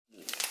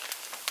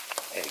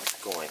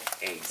going,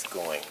 eggs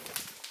going,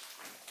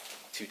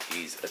 2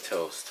 teas, a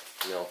toast,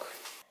 milk.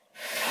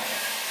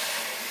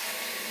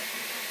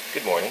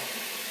 Good morning.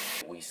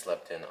 We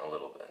slept in a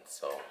little bit,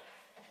 so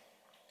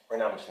right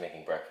now I'm just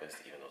making breakfast,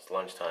 even though it's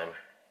lunchtime.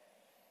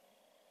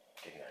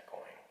 Getting that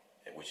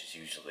going, which is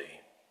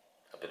usually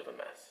a bit of a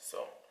mess.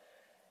 So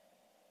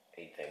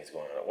 8 things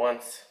going on at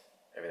once.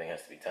 Everything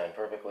has to be timed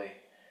perfectly,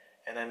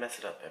 and I mess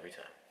it up every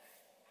time.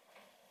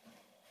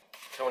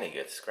 Toni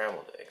gets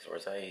scrambled eggs,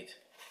 whereas I eat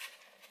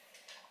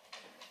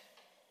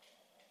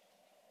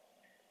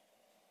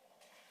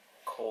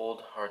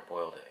cold,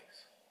 hard-boiled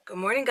eggs. Good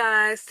morning,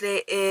 guys.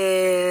 Today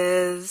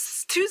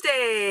is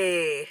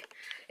Tuesday.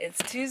 It's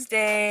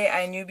Tuesday.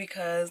 I knew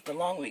because the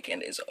long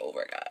weekend is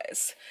over,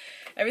 guys.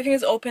 Everything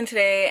is open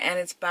today, and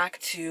it's back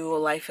to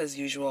life as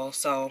usual.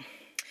 So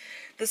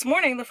this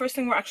morning, the first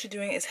thing we're actually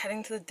doing is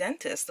heading to the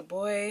dentist. The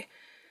boy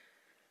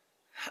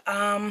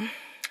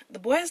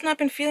has not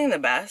been feeling the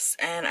best,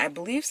 and I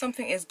believe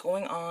something is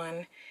going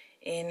on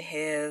in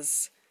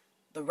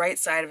the right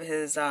side of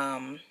his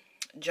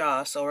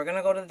jaw. So we're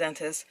gonna go to the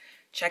dentist,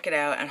 check it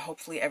out, and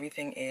hopefully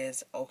everything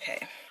is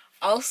okay.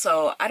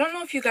 Also, I don't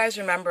know if you guys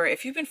remember,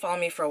 if you've been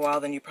following me for a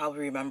while, then you probably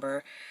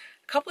remember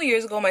a couple of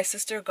years ago my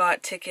sister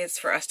got tickets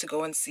for us to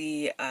go and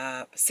see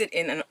sit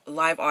in a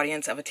live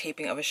audience of a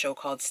taping of a show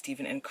called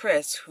Stephen and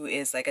Chris, who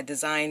is like a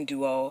design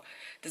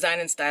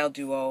and style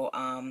duo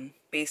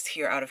based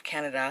here out of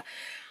Canada.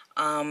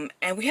 And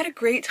we had a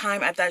great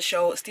time at that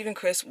show. Steve and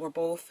Chris were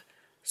both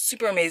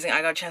super amazing.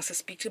 I got a chance to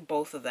speak to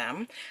both of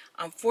them.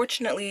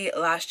 Unfortunately,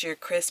 last year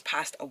Chris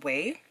passed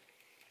away,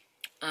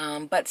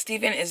 but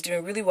Stephen is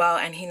doing really well,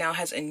 and he now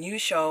has a new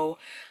show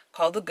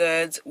called The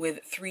Goods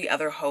with 3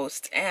 other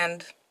hosts,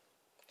 and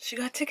she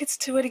got tickets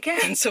to it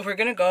again. So we're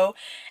gonna go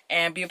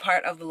and be a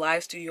part of the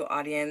live studio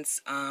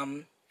audience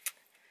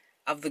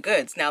of The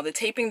Goods. Now, the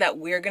taping that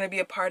we're gonna be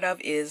a part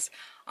of is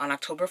on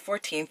October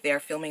 14th.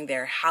 They're filming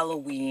their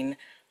Halloween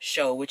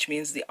show, which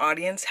means the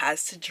audience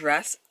has to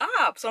dress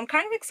up. So I'm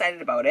kind of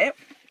excited about it.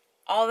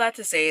 All that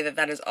to say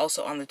that is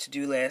also on the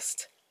to-do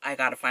list. I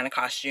gotta find a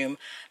costume.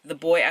 The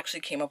boy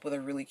actually came up with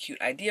a really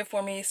cute idea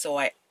for me, so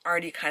I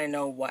already kind of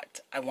know what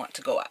I want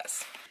to go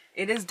as.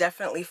 It is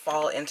definitely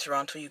fall in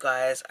Toronto, you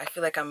guys. I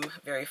feel like I'm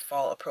very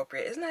fall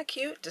appropriate. Isn't that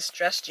cute?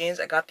 Distressed jeans.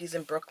 I got these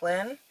in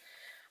Brooklyn.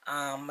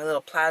 My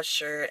little plaid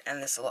shirt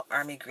and this little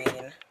army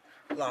green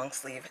long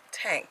sleeve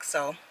tank.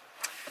 So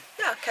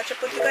yeah, I'll catch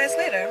up with you guys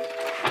later.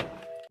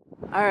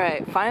 All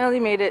right, finally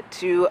made it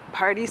to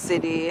Party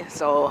City.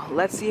 So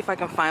let's see if I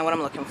can find what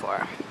I'm looking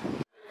for.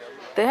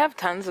 They have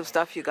tons of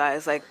stuff, you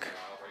guys, like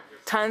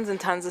tons and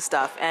tons of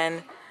stuff.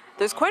 And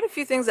there's quite a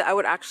few things that I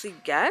would actually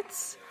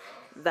get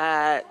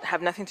that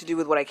have nothing to do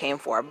with what I came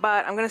for,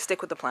 but I'm gonna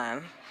stick with the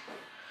plan.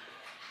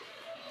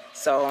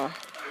 So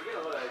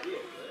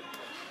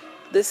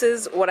this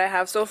is what I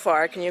have so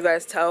far. Can you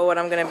guys tell what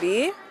I'm gonna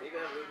be?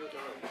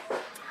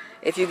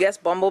 If you guess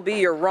Bumblebee,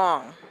 you're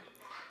wrong.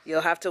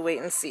 You'll have to wait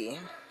and see.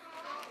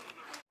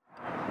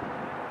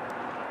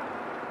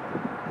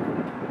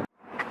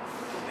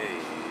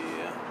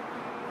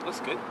 Looks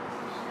good.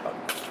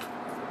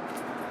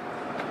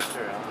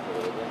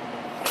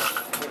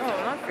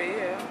 Oh, not for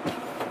you.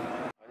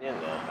 Onion,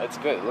 though. It's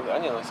good. Look,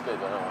 onion looks good,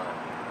 but I don't want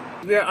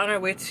it. We are on our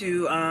way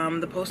to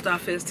the post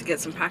office to get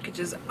some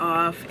packages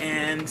off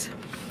and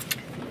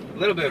a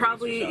little bit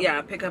probably,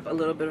 yeah, pick up a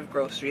little bit of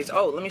groceries.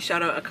 Oh, let me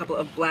shout out a couple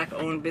of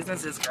Black-owned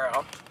businesses,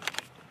 girl.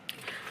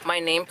 My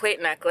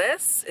nameplate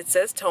necklace. It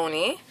says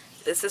Toni.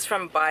 This is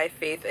from By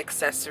Faith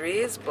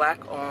Accessories,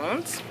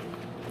 Black-owned.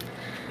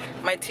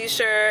 My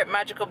t-shirt,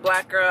 Magical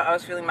Black Girl. I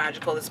was feeling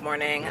magical this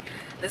morning.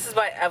 This is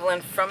by Evelyn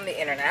from the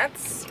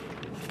internets.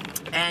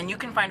 And you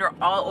can find her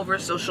all over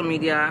social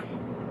media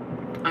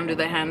under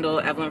the handle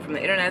Evelyn from the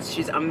internets.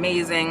 She's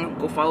amazing.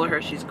 Go follow her.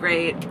 She's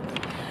great.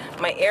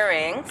 My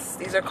earrings.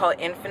 These are called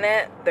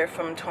Infinite. They're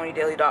from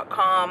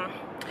ToniDaley.com.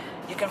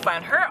 You can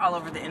find her all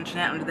over the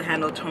internet under the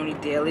handle Toni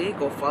Daley.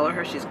 Go follow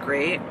her. She's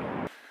great.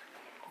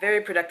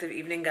 Very productive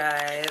evening,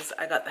 guys.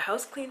 I got the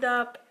house cleaned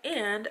up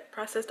and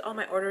processed all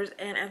my orders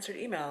and answered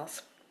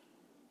emails.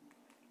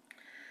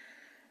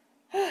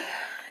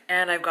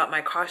 And I've got my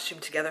costume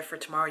together for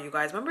tomorrow, you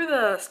guys. Remember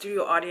the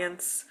studio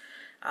audience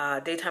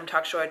daytime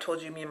talk show I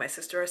told you me and my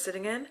sister are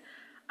sitting in?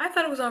 I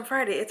thought it was on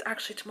Friday. It's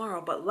actually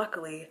tomorrow, but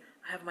luckily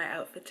I have my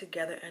outfit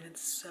together and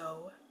it's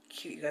so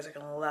cute. You guys are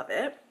gonna love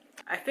it.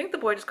 I think the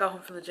boy just got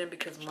home from the gym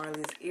because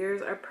Marley's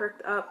ears are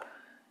perked up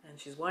and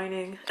she's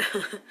whining.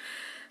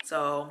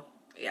 So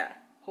yeah,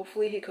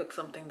 hopefully he cooks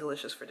something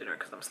delicious for dinner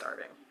because I'm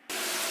starving.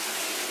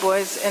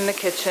 Boy's in the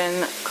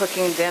kitchen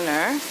cooking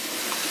dinner.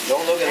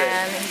 Don't look at it.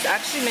 And he's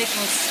actually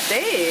making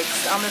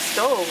steaks on the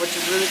stove, which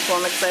is really cool.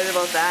 I'm excited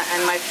about that.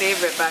 And my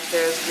favorite back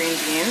there is green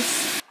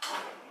beans.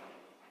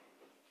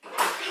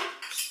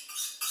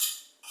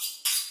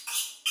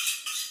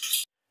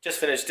 Just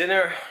finished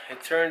dinner.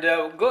 It turned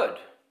out good.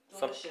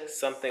 Delicious.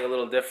 Something a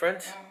little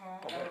different.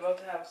 I'm about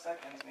to have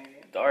seconds,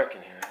 maybe. Dark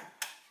in here.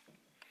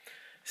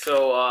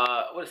 So,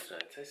 what is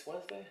tonight? Today's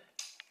Wednesday?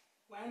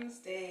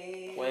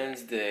 Wednesday.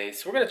 Wednesday.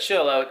 So we're gonna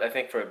chill out, I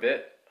think, for a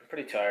bit. I'm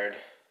pretty tired.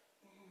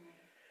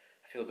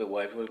 feel a bit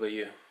wiped. What about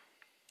you?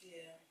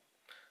 Yeah.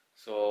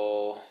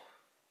 So,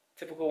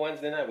 typical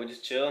Wednesday night. We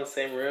just chill in the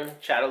same room,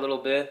 chat a little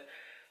bit,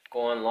 go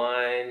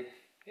online.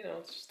 You know,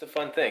 it's just a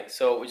fun thing.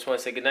 So, we just want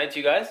to say goodnight to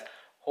you guys.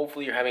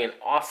 Hopefully, you're having an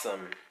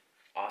awesome,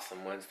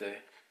 awesome Wednesday.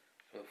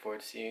 I look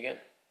forward to seeing you again.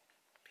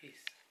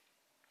 Peace.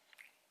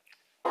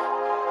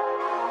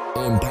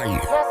 Empire.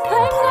 The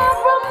thing I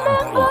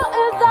remember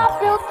is our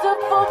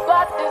beautiful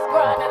bodies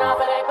grinding up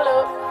in a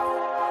club.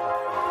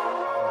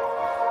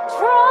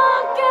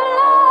 Drunk in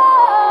love.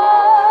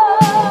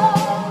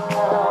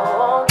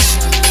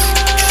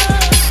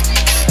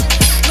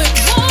 We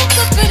woke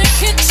up in the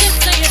kitchen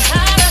saying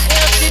how the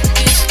hell did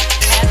this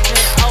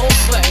happen? Oh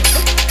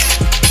baby.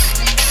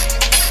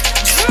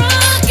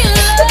 Drunk in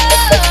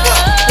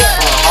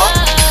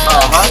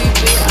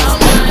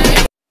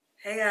love.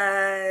 Hey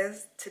guys,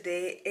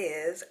 today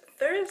is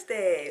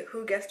Thursday.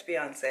 Who guessed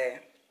Beyonce?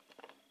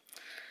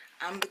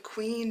 I'm the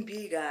queen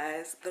bee,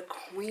 guys. The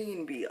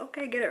queen bee.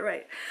 Okay, get it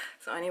right.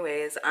 So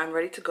anyways, I'm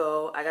ready to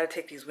go. I gotta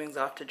take these wings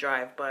off to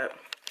drive, but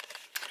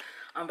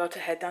I'm about to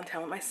head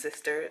downtown with my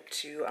sister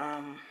to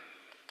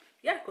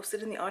yeah, go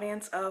sit in the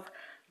audience of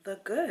The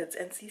Goods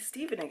and see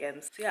Steven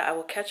again. So yeah, I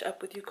will catch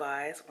up with you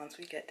guys once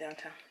we get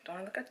downtown. Don't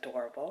I look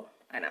adorable?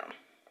 I know.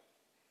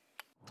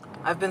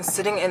 I've been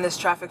sitting in this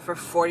traffic for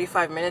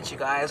 45 minutes, you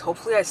guys.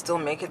 Hopefully I still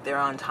make it there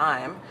on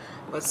time.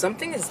 But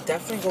something is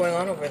definitely going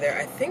on over there.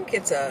 I think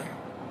it's a,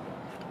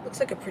 looks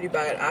like a pretty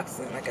bad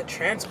accident, like a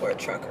transport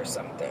truck or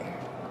something.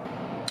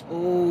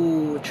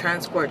 Ooh,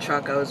 transport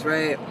truck, I was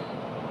right.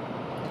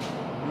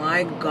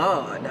 My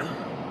God.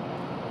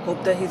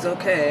 Hope that he's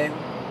okay.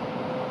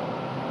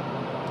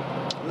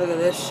 Look at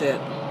this shit.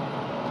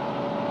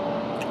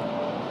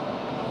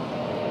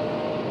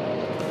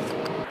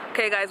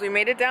 Okay guys, we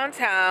made it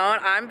downtown.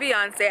 I'm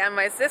Beyonce and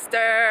my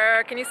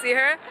sister. Can you see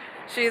her?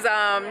 She's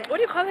what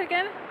do you call it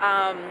again?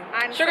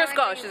 Sugar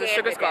Skull. She's a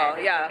Sugar Skull.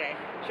 Yeah. Okay.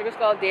 Sugar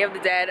Skull Day of the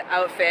Dead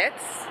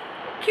outfits.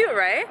 Cute,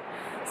 right?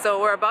 So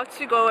we're about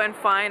to go and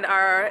find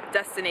our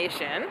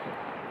destination.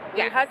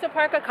 Yeah. We had to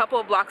park a couple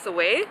of blocks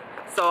away.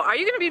 So are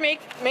you gonna be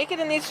make it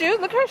in these shoes?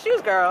 Look at her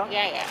shoes, girl.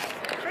 Yeah.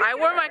 I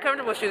wore my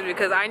comfortable shoes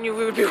because I knew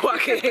we would be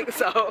walking.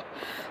 So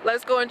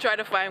let's go and try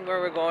to find where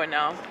we're going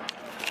now.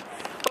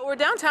 But we're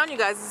downtown, you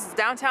guys. This is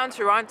downtown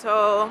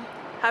Toronto.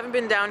 Haven't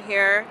been down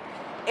here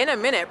in a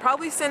minute,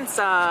 probably since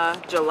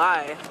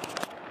July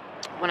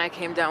when I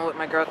came down with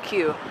my girl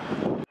Q.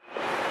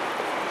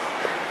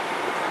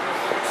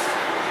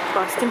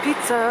 Boston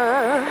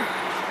Pizza.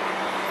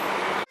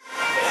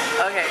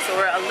 Okay, so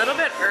we're a little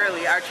bit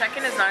early. Our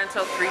check-in is not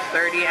until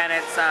 3:30 and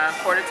it's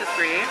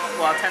 2:45,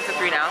 well 10 to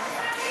 3 now.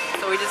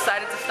 So we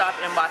decided to stop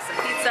in Boston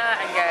Pizza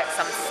and get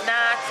some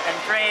snacks and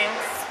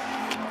drinks.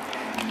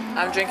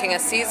 I'm drinking a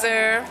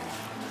Caesar.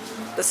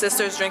 The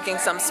sister's drinking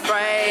some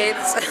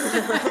Sprites.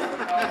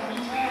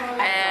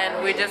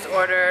 And we just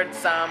ordered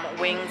some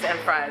wings and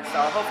fries, so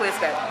hopefully it's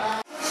good.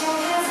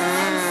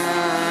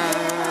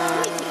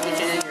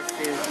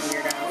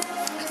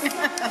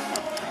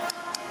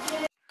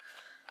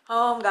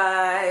 Home,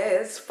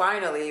 guys.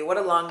 Finally, what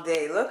a long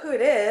day. Look who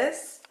it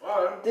is.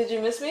 Did you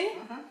miss me?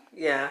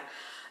 Yeah.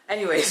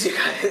 Anyways, you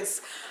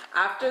guys,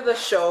 after the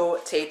show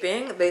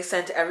taping, they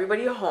sent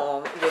everybody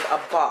home with a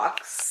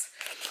box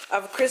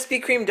of Krispy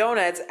Kreme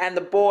donuts, and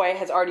the boy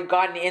has already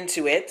gotten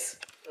into it.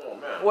 Oh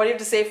man. What do you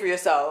have to say for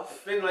yourself?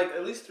 It's been like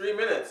at least 3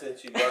 minutes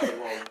since you brought them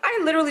home. I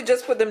literally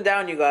just put them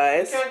down, you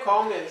guys. You can't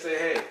call me and say,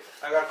 hey,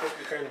 I got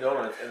Krispy Kreme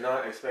donuts and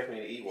not expect me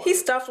to eat one. He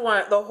stuffed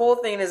the whole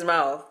thing in his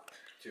mouth.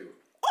 2.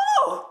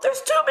 Oh,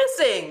 there's 2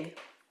 missing.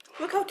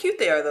 Look how cute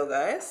they are though,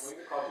 guys.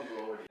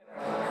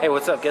 Hey,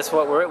 what's up? Guess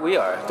what we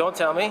are? Don't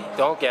tell me.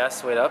 Don't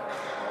guess. Wait up.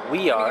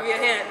 We are Give you a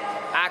hint.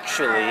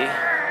 actually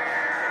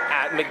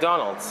at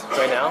McDonald's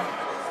right now.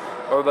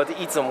 We're about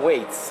to eat some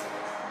weights.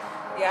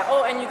 Yeah.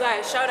 Oh, and you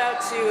guys, shout out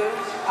to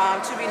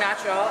Be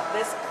Natural.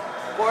 This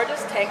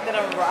gorgeous tank that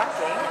I'm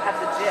rocking at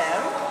the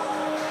gym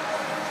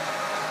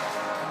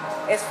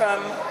is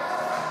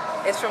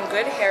from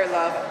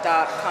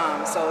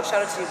goodhairlove.com. So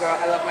shout out to you, girl.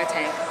 I love my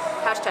tank.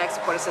 Hashtag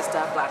support a sister,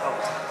 Black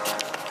Oat.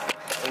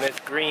 And this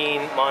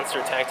green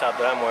monster tank top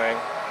that I'm wearing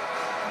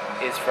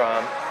is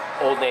from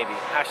Old Navy.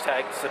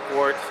 Hashtag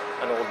support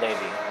an Old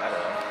Navy. I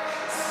don't know.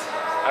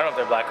 I don't know if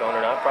they're black owned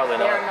or not. Probably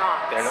not. They're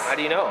not. They're not. How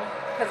do you know?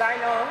 Because I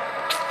know.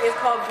 It's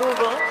called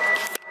Google.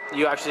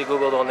 You actually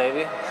Googled Old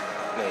Navy?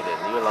 No, you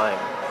didn't. You were lying.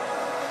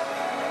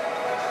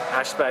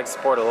 Hashtag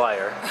support a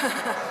liar.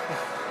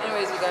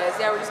 Anyways, you guys,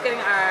 yeah, we're just getting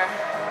our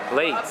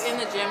Late. up in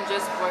the gym,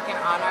 just working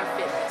on our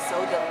fitness. So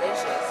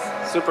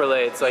delicious. Super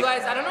late. It's like, you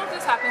guys, I don't know if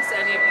this happens to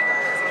any of you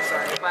guys. I'm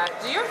sorry, but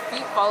do your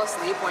feet fall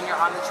asleep when you're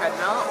on the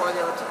treadmill or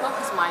the elliptical?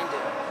 Because mine do.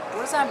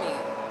 What does that mean?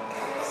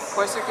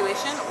 Poor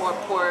circulation or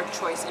poor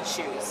choice in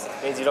shoes?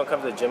 it means you don't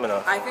come to the gym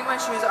enough. I think my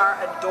shoes are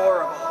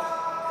adorable.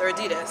 They're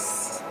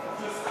Adidas.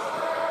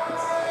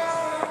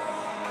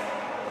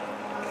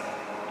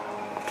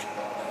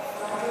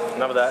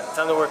 Enough of that.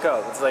 Time to work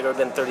out. It's like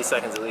within 30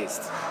 seconds at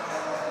least.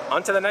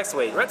 On to the next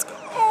weight. Let's go.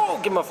 Oh,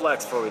 give him a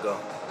flex before we go.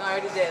 No, I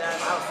already did.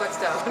 I'm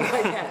flexed out.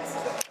 I can't.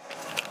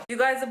 You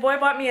guys, the boy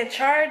bought me a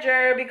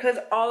charger because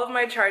all of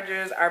my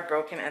chargers are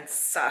broken and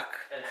suck.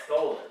 And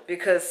stolen.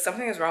 Because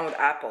something is wrong with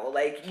Apple.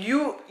 Like,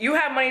 you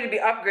have money to be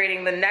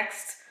upgrading the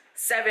next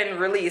 7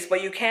 release,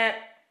 but you can't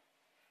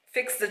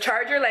fix the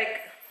charger. Like,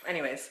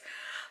 anyways.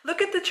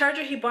 Look at the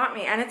charger he bought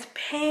me, and it's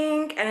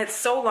pink, and it's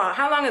so long.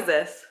 How long is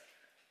this?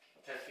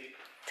 10 feet.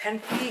 10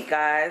 feet,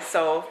 guys.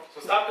 So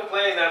stop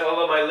complaining that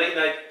all of my late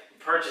night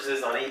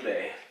purchases on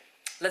eBay.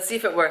 Let's see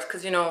if it works,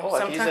 because you know, I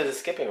can use it as a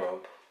skipping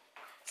rope.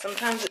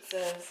 Sometimes it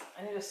says,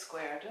 I need a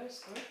square. Do I have a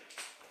square?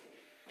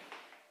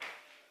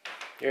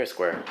 You're a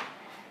square.